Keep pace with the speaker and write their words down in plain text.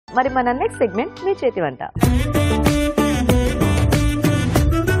మరి మన next segment మీ చేతి వంట.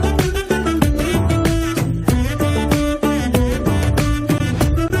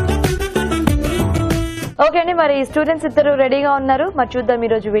 ఓకే అండి, మరి స్టూడెంట్స్ ఇద్దరు రెడీగా ఉన్నారు. మరి చూద్దాం ఈ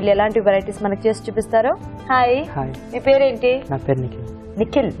రోజు వీళ్ళు ఎలాంటి వెరైటీస్ మనకి చేసి చూపిస్తారో. హాయ్, మీ పేరేంటి? నా పేరు నిఖిల్.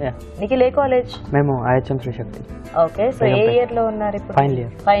 నిఖిల్, నిఖిల్ ఏ కాలేజ్? మేము ఐహెచ్ఎం శ్రీశక్తి. ఓకే, సో ఏ ఇయర్ లో ఉన్నారు ఇప్పుడు?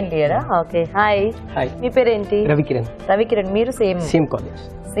 Final year. Okay, hi. మీ పేరేంటి? రవికిరణ్. రవికిరణ్, మీరు same college,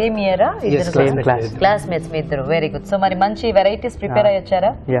 same year? Classmates మీ ఇద్దరు. Very good. సో మరి మంచి వెరైటీస్ ప్రిపేర్ అయ్యి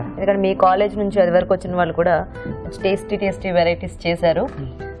వచ్చారా? ఎందుకంటే మీ కాలేజ్ నుంచి అది వరకు వచ్చిన వాళ్ళు కూడా టేస్టీ వెరైటీస్ చేశారు.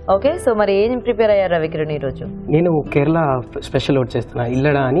 ఓకే, సో మరి ఏం ప్రిపేర్ అయ్యారు రవికిరణ్ ఈ రోజు? నేను కేరళ స్పెషల్ ఒకటి చేస్తున్నా,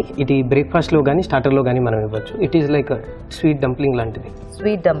 ఇల్లడా అని. ఇది బ్రేక్ఫాస్ట్ లో గానీ స్టార్టర్ లో గానీ మనం ఇవ్వచ్చు. It is like sweet dumpling లాంటిది.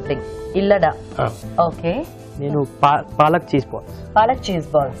 Sweet dumpling, ఇల్లడా. ఓకే, నేను palak cheese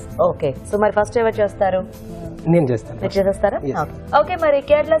balls. Okay, so మరి ఫస్ట్ ఎవరు చేస్తారు? నేను చేస్తాను. మీరు చేసేస్తారా? ఓకే, మరి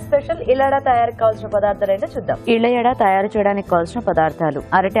కేరళ స్పెషల్ ఇల్లడా తయారు కావాల్సిన పదార్థాలు ఏంటో చూద్దాం. ఇల్లడా తయారు చేయడానికి కావాల్సిన పదార్థాలు: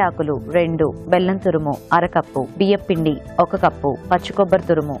 అరటి ఆకులు 2, బెల్లం తురుము 1/2 కప్పు, బియ్యం పిండి 1 కప్పు, పచ్చి కొబ్బరి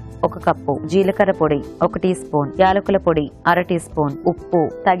తురుము 1 కప్పు, జీలకర్ర పొడి 1 టీ స్పూన్, యాలకుల పొడి 1/2 టీ స్పూన్, ఉప్పు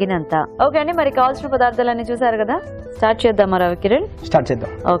తగినంత. ఓకే అండి, మరి కావాల్సిన పదార్థాలన్నీ చూసారు కదా, స్టార్ట్ చేద్దామా రవికిరణ్? స్టార్ట్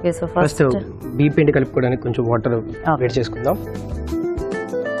చేద్దాం. ఓకే, సో ఫస్ట్ బియ్యం పిండి కలుపుకోవడానికి కొంచెం వాటర్ వేడి చేసుకుందాం.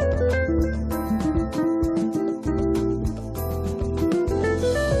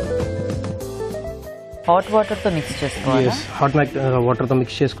 హాట్ వాటర్ తో మిక్స్ చేసుకోవాలి. హాట్ వాటర్ తో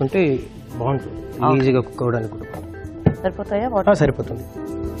మిక్స్ చేసుకుంటే బాగుంటుంది, ఈజీగా కుక్ అవ్వడానికి కూడా. సరిపోతాయా వాటర్? సరిపోతుంది.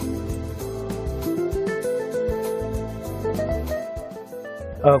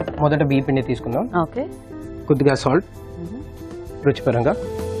 మొదట బియ్యం పిండి తీసుకుందాం. ఓకే, కొద్దిగా సాల్ట్ రుచిపరంగా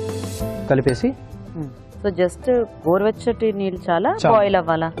కలిపేసి. సో జస్ట్ గోరువెచ్చటి నీళ్ళు చాలా బాయిల్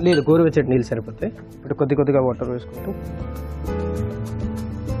అవ్వాలా? లేదు, గోరువెచ్చటి నీళ్ళు సరిపోతాయి. ఇప్పుడు కొద్దిగా వాటర్ వేసుకుంటూ.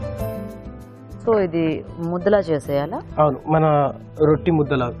 సో ఇది ముద్దలా చేసేయాలా? అవును, మన రొట్టి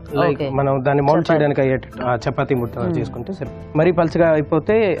ముద్దలా, లైక్ మనం దాన్ని మౌల్డ్ చేయడానికి చపాతీ ముద్ద చేసుకుంటే సరే. మరీ పలుచగా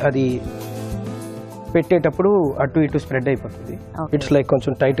అయిపోతే అది పెట్టేటప్పుడు అటు ఇటు స్ప్రెడ్ అయిపోతుంది. ఇట్స్ లైక్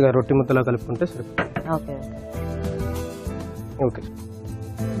కొంచెం టైట్ గా రొట్టి ముద్దలా కలుపుకుంటే సరిపోతుంది. ఓకే ఓకే,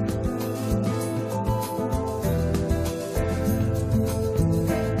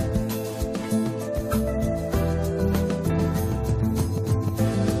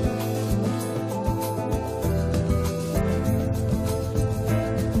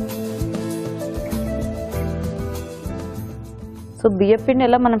 సో బియ్యం పిండి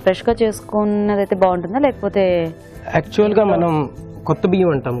ఎలా మనం ఫ్రెష్ గా చేసుకున్నది అయితే బాగుంటుందా, లేకపోతే? యాక్చువల్ గా మనం కొత్త బియ్యం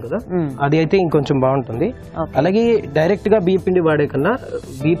అంటాం కదా, అది అయితే ఇంకొంచెం బాగుంటుంది. అలాగే డైరెక్ట్ గా బియ్యం పిండి వాడే కన్నా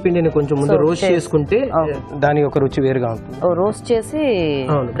బియ్యం పిండిని కొంచెం ముందు రోస్ట్ చేసుకుంటే దాని యొక్క రుచి వేరుగా ఉంటుంది. రోస్ట్ చేసి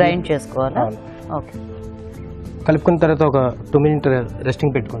గ్రైండ్ చేసుకోవాలా? ఓకే, కలుపుకున్న తర్వాత ఒక 2 minutes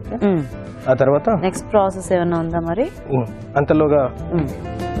రెస్టింగ్ పెట్టుకుంటే ఆ తర్వాత నెక్స్ట్ ప్రాసెస్ ఏమైనా ఉందా మరి? అంతలోగా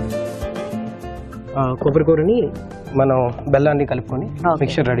కొబ్బరి కూరని మనం బెల్లాన్ని కలుపుకొని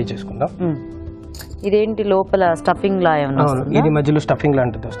మిక్చర్ రెడీ చేసుకుందాం. ఇదేంటి లోపల స్టఫింగ్ లా ఏమన్నా? ఇది మధ్యలో స్టఫింగ్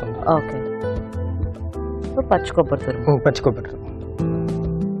లాంటిది వస్తుంది. ఓకే, పచ్చి కొబ్బరి తురుము.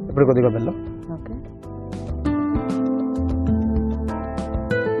 ఇప్పుడు కొద్దిగా బెల్లం. ఓకే,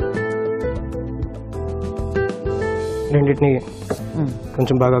 రెండింటిని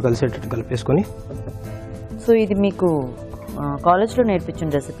కొంచెం బాగా కలిసేటట్టు కలిపేసుకొని. సో ఇది మీకు కాలేజ్లో నేర్పించిన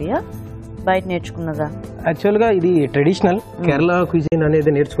రెసిపీయా, బయట నేర్చుకున్నదా? యాక్చువల్గా ఇది ట్రెడిషనల్ కేరళ క్విజిన్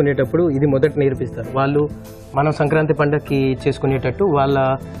అనేది నేర్చుకునేటప్పుడు ఇది మొదట నేర్పిస్తారు వాళ్ళు. మనం సంక్రాంతి పండగకి చేసుకునేటట్టు వాళ్ళ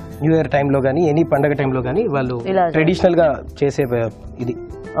న్యూ ఇయర్ టైంలో కానీ ఎనీ పండగ టైంలో కానీ వాళ్ళు ట్రెడిషనల్ గా చేసే ఇది.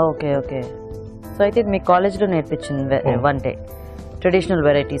 ఓకే ఓకే, సో అయితే ఇది మీ కాలేజ్లో నేర్పించింది వంటే ట్రెడిషనల్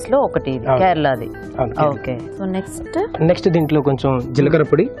వెరైటీస్ లో ఒకటి కేరళది. ఓకే, సో నెక్స్ట్ దీంట్లో కొంచెం జీలకర్ర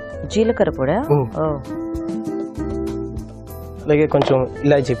పొడి. అలాగే కొంచెం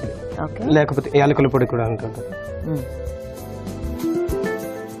ఇలాచీ పొడి, లేకపోతే యాలకుల పొడి కూడా ఉంటుంది.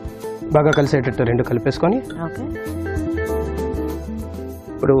 బాగా కలిసేటట్టు రెండు కలిపేసుకొని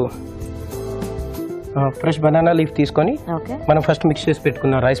ఇప్పుడు ఫ్రెష్ బనానా లీఫ్ తీసుకొని మనం ఫస్ట్ మిక్స్ చేసి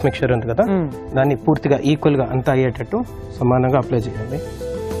పెట్టుకున్న రైస్ మిక్చర్ ఉంది కదా, దాన్ని పూర్తిగా ఈక్వల్ గా అంతా అయ్యేటట్టు సమానంగా అప్లై చేయాలి.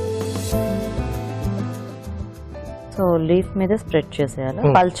 సో లీఫ్ మీద స్ప్రెడ్ చేసేయాలి.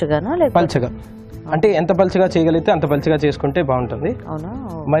 పల్చగానా? పల్చగా అంటే ఎంత పల్చగా చేయగలిగితే అంత పల్చగా చేసుకుంటే బాగుంటుంది.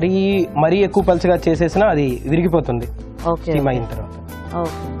 మరీ ఎక్కువ పల్చగా చేసేసినా అది విరిగిపోతుంది స్టీమ్ అయిన తర్వాత.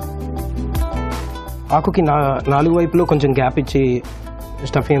 ఆకుకి 4 వైపులో కొంచెం గ్యాప్ ఇచ్చి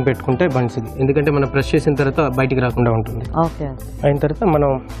స్టఫింగ్ పెట్టుకుంటే మంచిది, ఎందుకంటే మనం ప్రెస్ చేసిన తర్వాత బయటికి రాకుండా ఉంటుంది. అయిన తర్వాత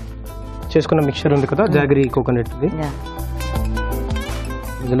మనం చేసుకున్న మిక్చర్ ఉంది కదా జాగరీ కోకోనట్ది,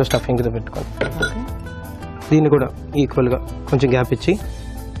 ఇందులో స్టఫింగ్ పెట్టుకోవాలి. దీన్ని కూడా ఈక్వల్గా కొంచెం గ్యాప్ ఇచ్చి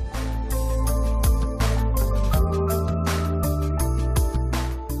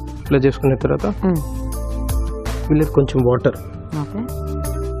అప్లై చేసుకున్న తర్వాత వీళ్ళకి కొంచెం వాటర్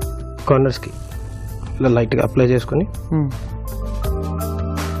కార్నర్స్కి ఇలా లైట్గా అప్లై చేసుకొని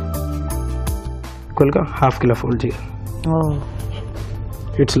ఈక్వల్గా ½ కిలో ఫోల్డ్ చేయాలి.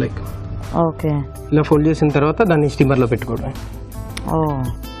 It's like okay. ఇలా ఫోల్డ్ చేసిన తర్వాత దాన్ని స్టీమర్లో పెట్టుకోవడం.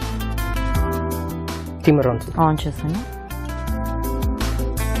 స్టీమర్ ఆన్ చేసాను.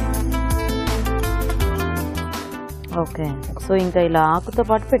 ఓకే. సో ఇంకా ఇలా ఆకుతో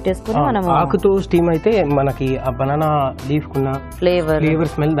పాటు పెట్టేసుకుని మనం ఆకుతో స్టీమ్ అయితే మనకి ఆ బనానా లీఫ్ కున్న ఫ్లేవర్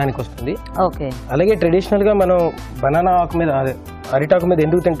స్మెల్ దానికి వస్తుంది. ఓకే. అలాగే ట్రెడిషనల్ గా మనం బనానా ఆకు మీద అరిటాకు మీద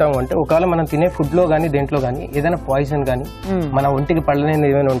ఎందుకు తింటాము అంటే ఒకవేళ మనం తినే ఫుడ్ లో గానీ దేంట్లో గానీ ఏదైనా పాయిజన్ గానీ మన ఒంటికి పడలేని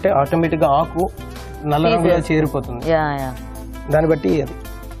ఏమైనా ఉంటే ఆటోమేటిక్ గా ఆకు నల్ల రంగులో చేరిపోతుంది. దాన్ని బట్టి అది.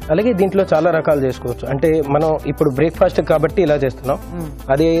 అలాగే దీంట్లో చాలా రకాలు చేసుకోవచ్చు. అంటే మనం ఇప్పుడు బ్రేక్ఫాస్ట్ కాబట్టి ఇలా చేస్తున్నాం.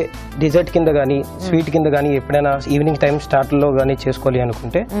 అదే డిజర్ట్ కింద గానీ స్వీట్ కింద గానీ ఎప్పుడైనా ఈవినింగ్ టైం స్టార్ట్ లో గానీ చేసుకోవాలి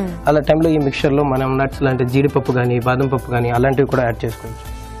అనుకుంటే అలా టైంలో ఈ మిక్చర్ లో మనం నట్స్ లాంటి జీడిపప్పు గానీ బాదం పప్పు గానీ అలాంటివి కూడా యాడ్ చేసుకోవచ్చు.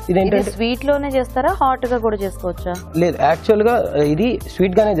 ఇదేంటంటే స్వీట్ లోనే చేస్తారా, హాట్ గా కూడా చేసుకోవచ్చా? లేదు, యాక్చువల్ గా ఇది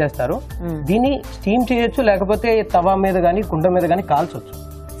స్వీట్ గానే చేస్తారు. దీన్ని స్టీమ్ చేయొచ్చు, లేకపోతే తవా మీద గానీ కుండ మీద గానీ కాల్చొచ్చు.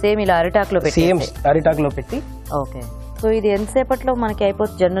 సేమ్ ఇలా అరిటాకులో పెట్టి. ఓకే. సో ఇది ఎంతసేపట్లో మనకి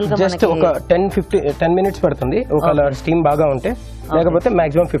అయిపోతుంది జనరల్ గా? జస్ట్ ఒక 10 మినిట్స్ పడుతుంది ఒకవేళ స్టీమ్ బాగా ఉంటే, లేకపోతే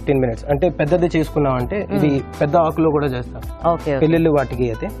మాక్సిమం 15 మినిట్స్. అంటే పెద్దది చేసుకున్నాం అంటే ఇది పెద్ద ఆకులో కూడా చేస్తాం పెళ్ళిళ్ళు వాటికి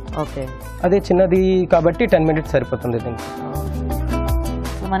అయితే. అదే చిన్నది కాబట్టి 10 మినిట్స్ సరిపోతుంది దీనికి.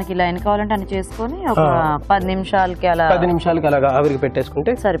 మనకి ఇలా ఎన్ని కావాలంటే అన్ని చేసుకొని ఒక 10 నిమిషాలకి అలాగా ఆవిరికి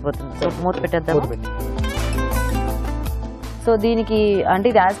పెట్టేసుకుంటే సరిపోతుంది. సో మూత పెట్టేద్దాం. సో దీనికి అంటే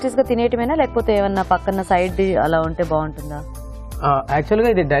ఇది యాస్టిస్ గా తినేయటమేనా, లేకపోతే ఏమన్నా పక్కన సైడ్ అలా ఉంటే బాగుంటుందా? యాక్చువల్ గా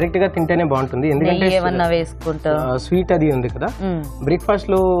ఇది డైరెక్ట్ గా తింటేనే బాగుంటుంది. ఎందుకంటే ఏమన్నా వేసుకుంటా స్వీట్ అది ఉంది కదా, బ్రేక్ఫాస్ట్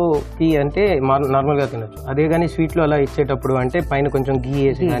లోకి అంటే నార్మల్ గా తినొచ్చు. అదే గానీ స్వీట్ లో అలా ఇచ్చేటప్పుడు అంటే పైన కొంచెం గీ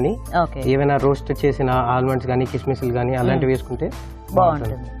వేసి గానీ ఏమైనా రోస్ట్ చేసిన ఆల్మండ్స్ గానీ కిస్మిస్లు గానీ అలాంటివి వేసుకుంటే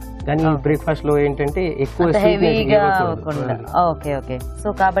బాగుంటుంది. కానీ బ్రేక్ఫాస్ట్ లో ఏంటంటే ఎక్కువ హెవీగా అవ్వకుండా. Okay okay. సో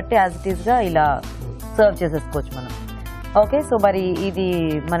కాబట్టి యాజ్ ఇట్ ఈస్ గా ఇలా సర్వ్ చేసేసుకోవచ్చు మనం. ఓకే. సో మరి ఇది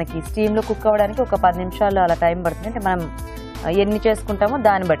మనకి స్టీమ్ లో కుక్ అవ్వడానికి ఒక 10 నిమిషాలు అలా టైం పడుతుంది. అంటే మనం ఎన్ని చేసుకుంటామో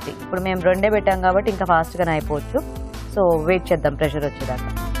దాన్ని బట్టి. ఇప్పుడు మేము 2 పెట్టాం కాబట్టి ఇంకా ఫాస్ట్ గానే అయిపోవచ్చు. సో వెయిట్ చేద్దాం ప్రెషర్ వచ్చేదాకా.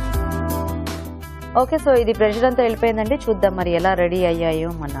 ఓకే. సో ఇది ప్రెషర్ అంతా వెళ్ళిపోయిందండి. చూద్దాం మరి ఎలా రెడీ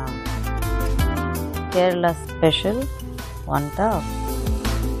అయ్యాయో మన కేరళ స్పెషల్ వంట.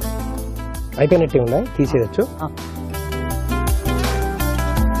 అయిపోయినట్టే ఉన్నాయి, తీసేయచ్చు.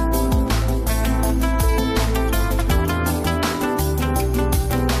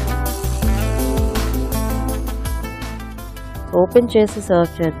 ఓపెన్ చేసి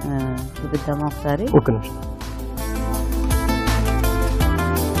సర్వ్ చూపిద్దామా ఒకసారి? ఒక నిమిషం.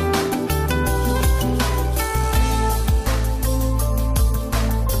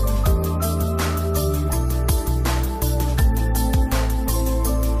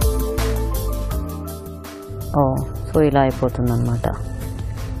 సో ఇలా అయిపోతుంది అనమాట.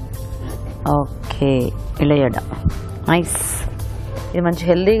 ఓకే. ఇలయడ నైస్. ఇది మంచి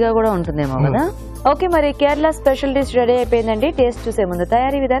హెల్దీగా కూడా ఉంటుందేమో కదా. ఓకే. మరి కేరళ స్పెషల్ డిష్ రెడీ అయిపోయిందండి. టేస్ట్ చూసే ముందు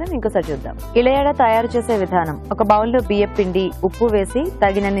తయారీ విధానం ఇంకోసారి చూద్దాం. ఇలయడ తయారు చేసే విధానం: ఒక బౌల్లో బియ్యం పిండి, ఉప్పు వేసి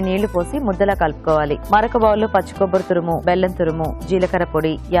తగినన్ని నీళ్లు పోసి ముద్దలా కలుపుకోవాలి. మరొక బౌల్లో పచ్చి కొబ్బరి తురుము, బెల్లం తురుము, జీలకర్ర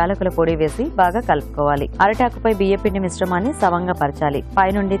పొడి, యాలకుల పొడి వేసి బాగా కలుపుకోవాలి. అరటాకుపై బియ్యం పిండి మిశ్రమాన్ని సమంగా పరచాలి.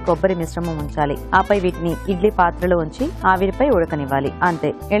 పైనుండి కొబ్బరి మిశ్రమం ఉంచాలి. ఆపై వీటిని ఇడ్లీ పాత్రలో ఉంచి ఆవిరిపై ఉడకనివ్వాలి.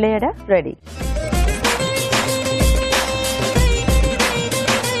 అంతే, ఇలయడ రెడీ.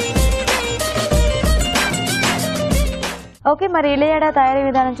 ఓకే. మరి ఇలయడ తయారీ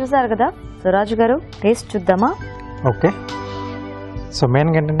విధానం చూసారు కదా. సో రాజు గారు టేస్ట్ చూద్దామా? ఓకే. సో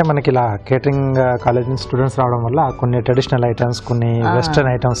మెయిన్గా ఏంటంటే మనకి ఇలా కేటరింగ్ కాలేజ్ నుంచి స్టూడెంట్స్ రావడం వల్ల కొన్ని ట్రెడిషనల్ ఐటమ్స్, కొన్ని వెస్టర్న్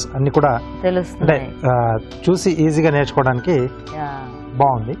ఐటమ్స్ అన్ని కూడా తెలుస్తుంది. అంటే చూసి ఈజీగా నేర్చుకోవడానికి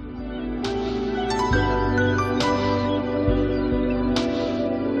బాగుంది.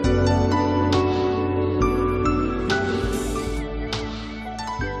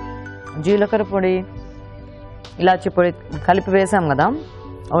 జీలకర్ర పొడి, ఇలాచి పొడి కలిపి వేసాం కదా,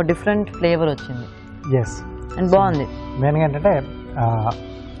 ఓ డిఫరెంట్ ఫ్లేవర్ వచ్చింది. ఎస్. అండ్ బాగుంది. మెయిన్గా ఏంటంటే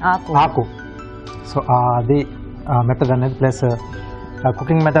ఆకు. సో అది మెథడ్ అనేది ప్లస్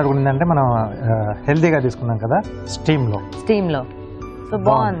కుకింగ్ మెథడ్ కూడా ఏంటంటే మనం హెల్తీగా తీసుకున్నాం కదా స్టీమ్లో. సో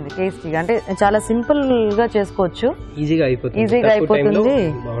బాగుంది, టేస్టీగా. అంటే చాలా సింపుల్ గా చేసుకోవచ్చు, ఈజీగా అయిపోతుంది,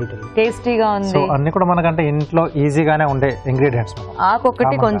 టేస్టీగా ఉంది. సో అన్ని కూడా మనకంటే ఇంట్లో ఈజీగానే ఉండే ఇంగ్రీడియంట్స్.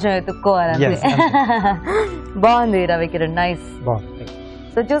 ఆకొకటి కొంచెం ఎత్తుక్కోవాలి. బాగుంది రవికిరణ్, నైస్.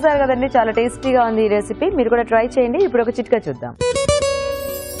 సో చూసారు కదండి, చాలా టేస్టీగా ఉంది ఈ రెసిపీ. మీరు కూడా ట్రై చేయండి. ఇప్పుడు ఒక చిట్కా చూద్దాం.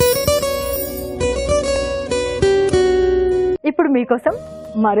 ఇప్పుడు మీకోసం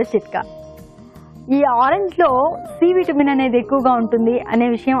మరో చిట్కా. ఈ ఆరెంజ్లో సి విటమిన్ అనేది ఎక్కువగా ఉంటుంది అనే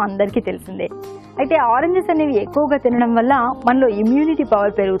విషయం అందరికీ తెలిసిందే. అయితే ఆరెంజెస్ అనేవి ఎక్కువగా తినడం వల్ల మనలో ఇమ్యూనిటీ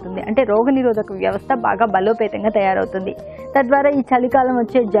పవర్ పెరుగుతుంది, అంటే రోగనిరోధక వ్యవస్థ బాగా బలోపేతంగా తయారవుతుంది. తద్వారా ఈ చలికాలం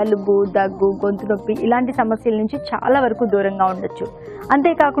వచ్చే జలుబు, దగ్గు, గొంతు నొప్పి ఇలాంటి సమస్యల నుంచి చాలా వరకు దూరంగా ఉండొచ్చు.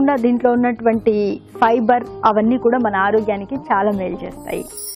 అంతేకాకుండా దీంట్లో ఉన్నటువంటి ఫైబర్ అవన్నీ కూడా మన ఆరోగ్యానికి చాలా మేలు చేస్తాయి.